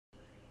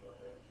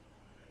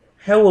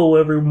Hello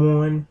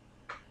everyone,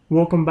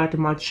 welcome back to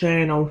my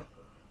channel,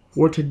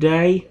 where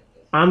today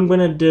I'm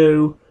gonna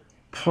do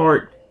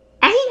part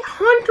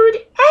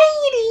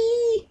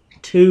 880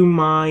 to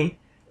my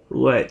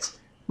Let's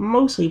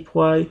Mostly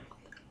Play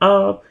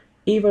of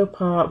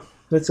Evopop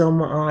that's on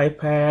my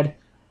iPad,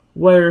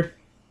 where,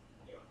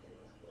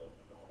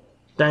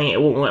 dang it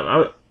won't let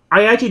me,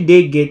 I actually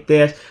did get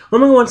this.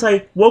 Let me go and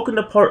say, welcome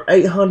to part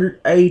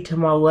 880 to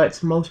my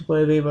Let's Mostly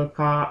Play of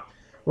Evopop,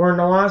 where in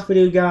the last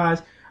video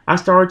guys, I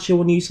started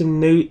showing you some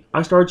new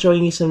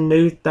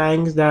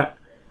things that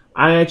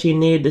I actually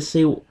needed to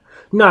see.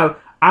 No,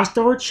 I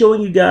started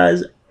showing you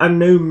guys a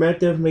new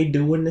method of me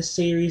doing this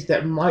series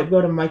that might be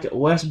able to make it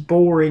less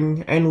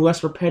boring and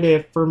less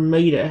repetitive for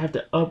me to have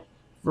to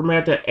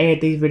edit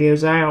these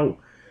videos out.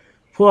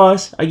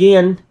 Plus,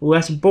 again,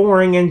 less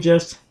boring and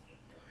just,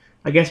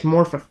 I guess,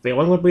 more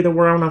fulfilling would be the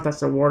word. I don't know if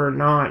that's the word or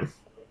not.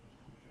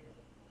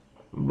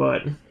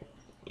 But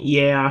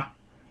yeah.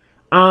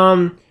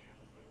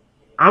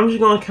 I'm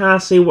just going to kind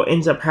of see what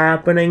ends up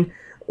happening.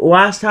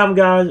 Last time,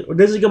 guys,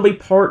 this is going to be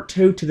part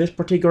 2 to this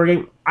particular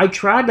game. I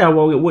tried that,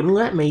 well, it wouldn't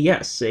let me.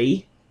 Yes,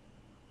 see?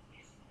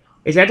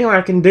 It's acting like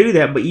I can do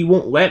that, but you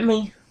won't let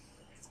me?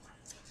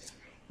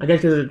 I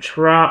guess because it's a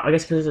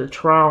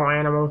trial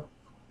animal.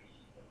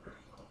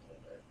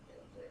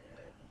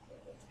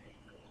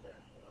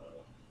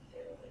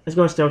 It's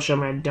going to still show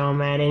me a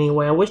dumb ad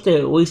anyway. I wish they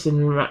at least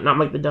not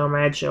make the dumb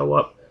ad show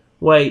up.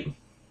 Wait.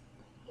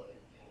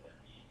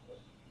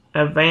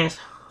 Advanced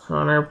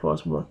Hunter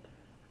plus 1.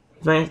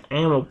 Advanced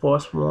Animal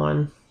plus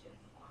 1.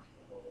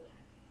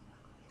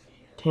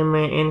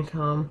 10-minute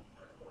income.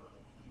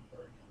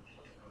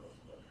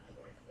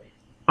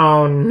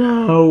 Oh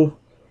no.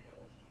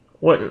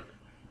 What in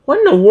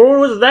the world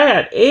was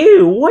that?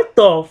 Ew, what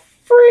the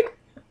frick?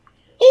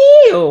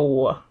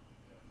 Ew.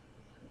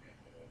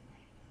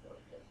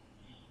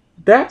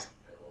 That's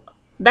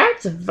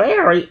a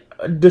very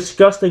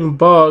disgusting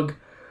bug.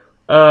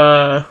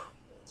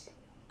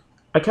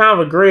 I kind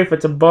of agree if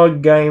it's a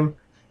bug game.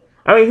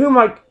 I mean,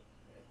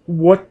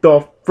 what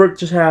the frick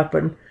just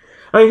happened?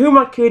 I mean, who am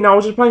I kidding? I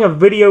was just playing a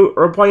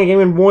game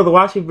in one of the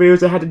last few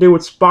videos that had to do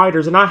with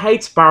spiders, and I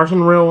hate spiders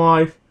in real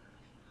life.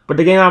 But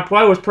the game I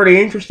played was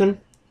pretty interesting.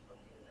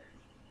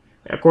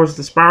 And of course,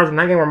 the spiders in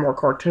that game were more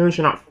cartoonish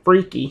and not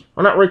freaky.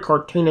 Well, not really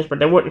cartoonish, but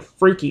they weren't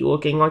freaky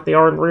looking like they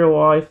are in real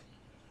life.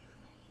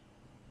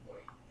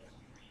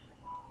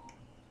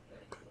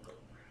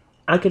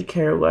 I could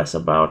care less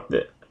about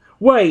the.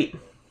 Wait,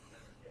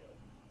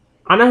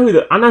 I know who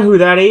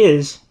that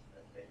is.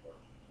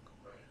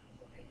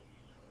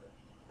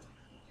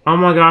 Oh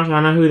my gosh,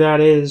 I know who that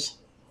is.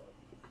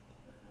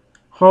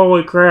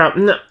 Holy crap!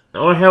 No,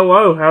 oh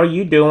hello, how are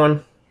you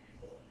doing?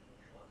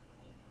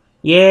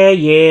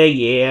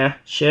 Yeah.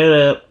 Shut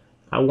up.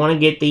 I want to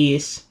get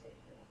this.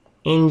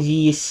 And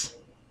this.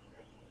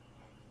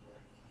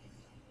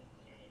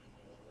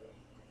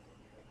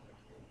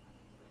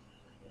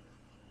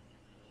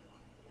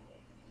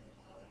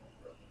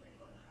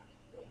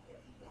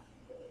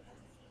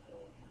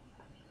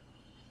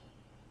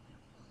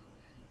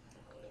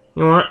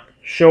 You know what?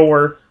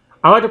 Sure.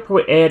 I like to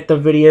probably edit the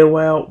video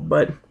out,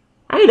 but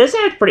hey, this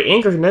ad's pretty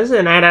interesting. This is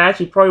an ad I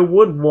actually probably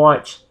would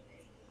watch.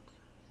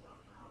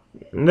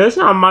 This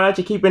I might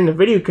actually keep in the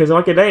video because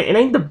like it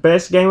ain't the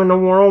best game in the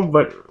world,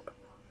 but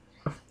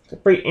it's a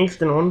pretty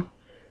interesting one.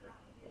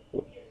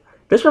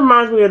 This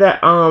reminds me of that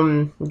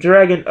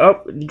Dragon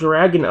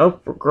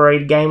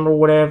Upgrade game or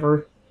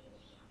whatever.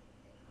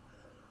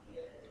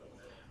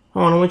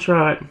 Hold on, let me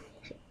try it.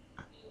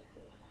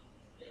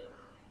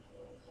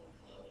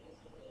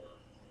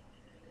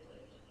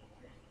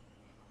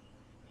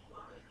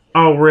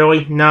 Oh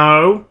really?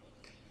 No.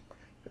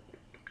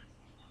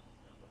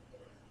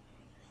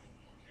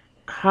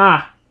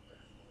 Ha.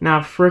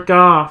 Now frick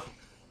off.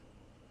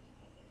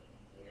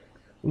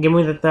 Give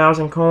me the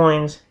 1,000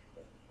 coins.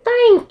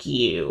 Thank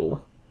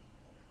you.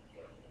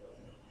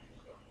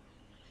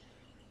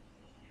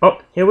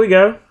 Oh, here we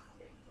go.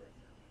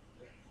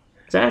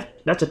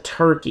 That's a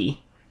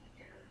turkey.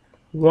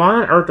 Why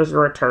on earth is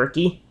there a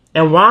turkey?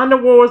 And why in the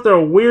world is there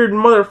a weird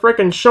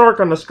motherfucking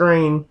shark on the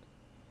screen?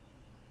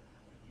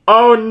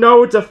 Oh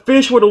no, it's a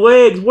fish with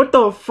legs. What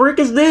the frick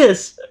is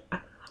this?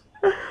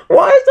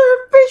 Why is there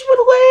a fish with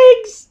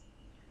legs?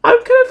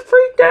 I'm kind of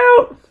freaked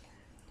out.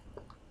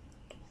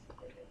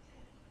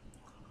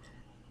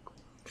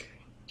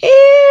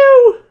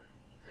 Ew!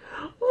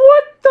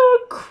 What the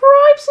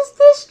cripes is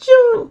this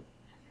junk?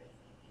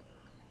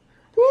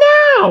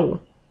 No!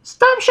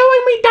 Stop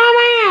showing me dumb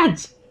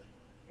ads!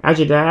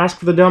 Actually, did I ask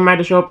for the dumb ad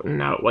to show up?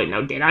 No, wait,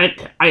 no, did I?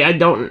 I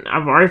don't.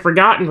 I've already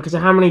forgotten because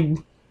of how many.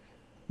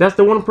 That's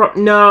the one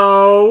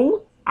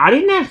No! I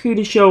didn't ask you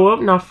to show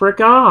up. Now frick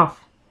off.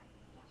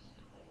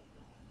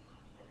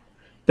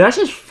 That's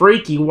just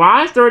freaky.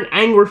 Why is there an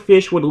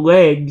anglerfish with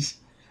legs?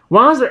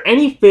 Why is there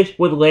any fish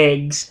with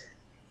legs?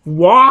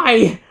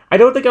 Why? I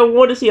don't think I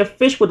want to see a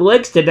fish with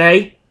legs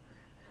today.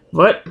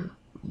 But,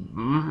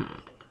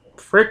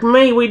 frick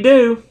me, we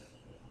do.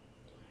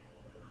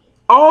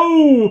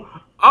 Oh!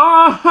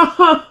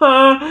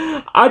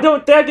 Ah, I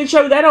don't think I can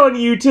show that on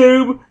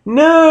YouTube.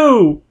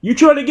 No, you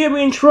trying to get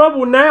me in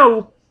trouble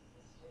now.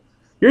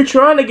 You're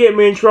trying to get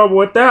me in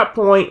trouble at that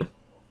point.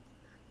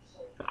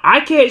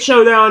 I can't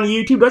show that on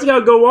YouTube. That's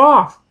gotta go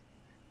off.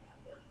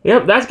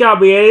 Yep, that's gotta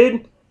be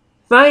edited.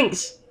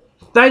 Thanks.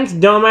 Thanks,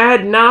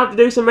 dumbass. Now I have to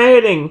do some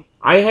editing.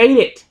 I hate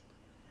it.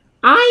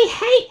 I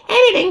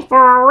hate editing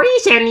for a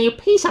reason, you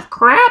piece of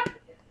crap.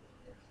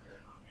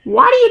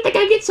 Why do you think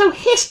I get so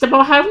hissed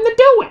about having to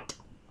do it?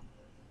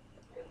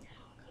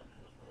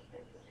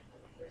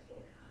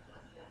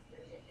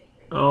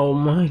 Oh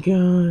my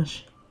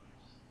gosh.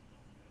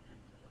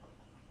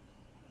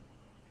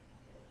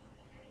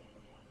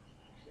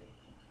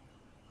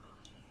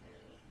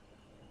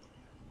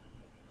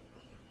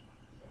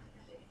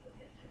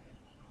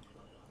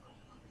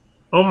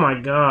 Oh my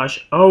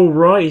gosh. Oh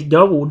right, it's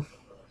doubled.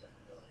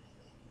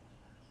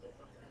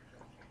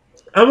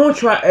 I'm gonna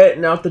try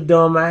editing out the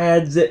dumb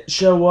ads that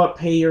show up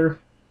here.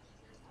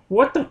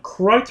 What the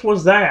crux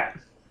was that?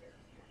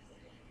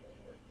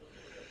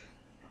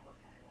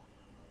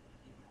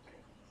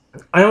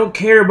 I don't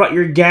care about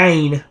your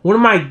gain. What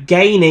am I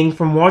gaining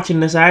from watching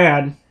this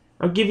ad?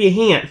 I'll give you a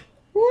hint.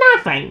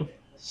 Nothing.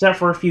 Except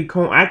for a few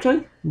coins.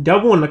 Actually,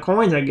 doubling the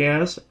coins, I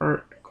guess.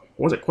 Or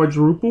was it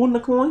quadrupling the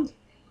coins?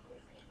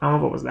 I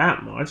don't know if it was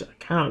that much. I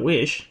kind of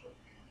wish.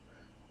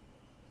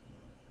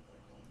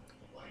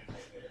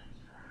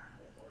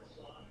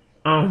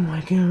 Oh my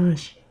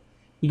gosh.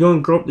 You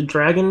gonna grow up the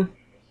dragon?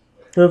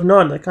 If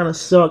not, that kind of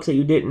sucks that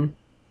you didn't.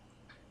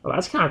 Well,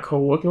 that's kind of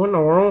cool looking. What in the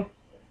world?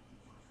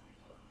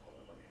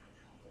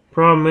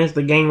 Problem is,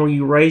 the game where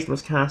you raced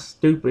was kind of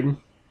stupid.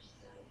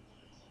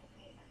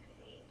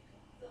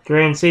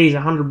 Dragon City is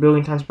 100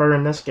 billion times better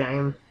than this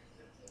game.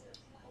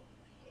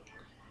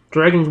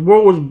 Dragon's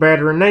World was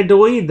better, and they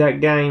deleted that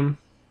game.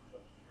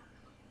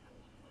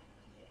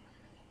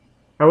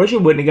 I wish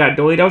it wouldn't have got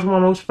deleted. That was one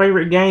of my most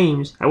favorite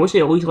games. I wish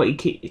they at least let you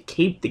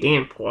keep the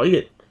game and play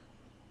it.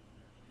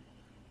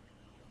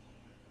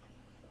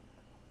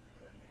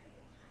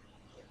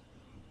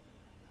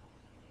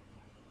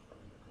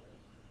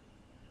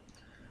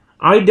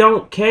 I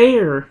don't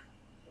care.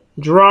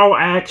 Draw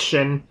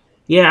action.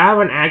 Yeah, I have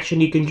an action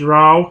you can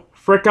draw.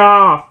 Frick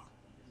off.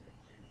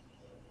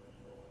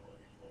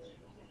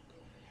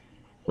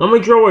 Let me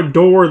draw a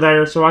door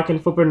there so I can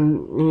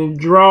flippin'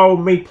 draw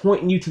me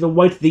pointing you to the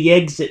way to the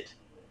exit.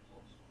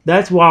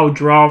 That's what I'll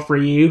draw for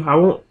you. I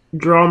won't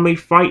draw me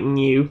fighting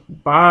you.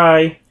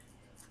 Bye.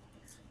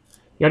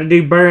 You gotta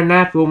do better than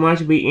that if you want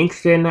to be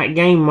interested in that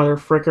game, mother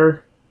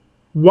fricker.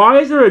 Why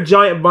is there a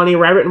giant bunny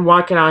rabbit and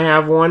why can't I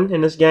have one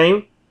in this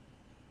game?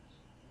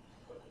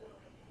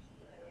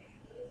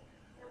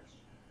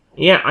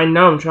 Yeah, I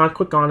know. I'm trying to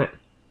click on it.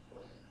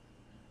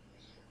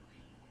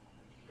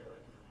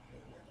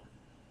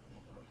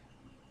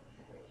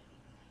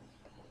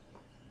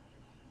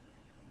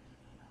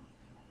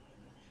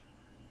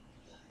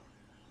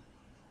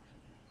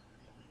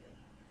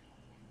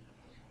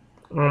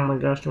 Oh my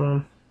gosh, come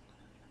on.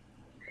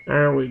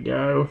 There we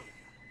go.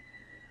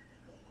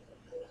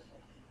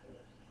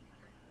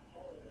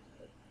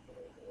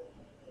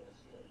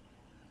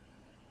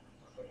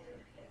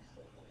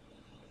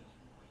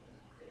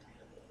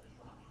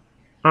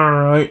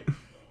 Alright.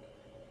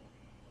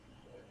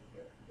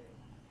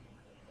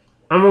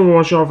 I'm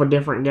gonna show off a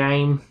different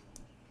game.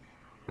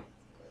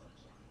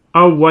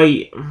 Oh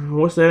wait,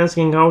 what's the next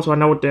game called so I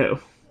know what to do?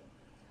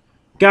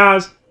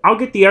 Guys, I'll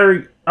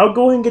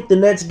go ahead and get the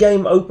next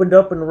game opened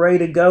up and ready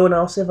to go, and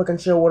I'll see if I can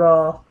show it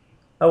off.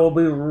 I will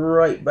be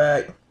right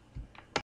back.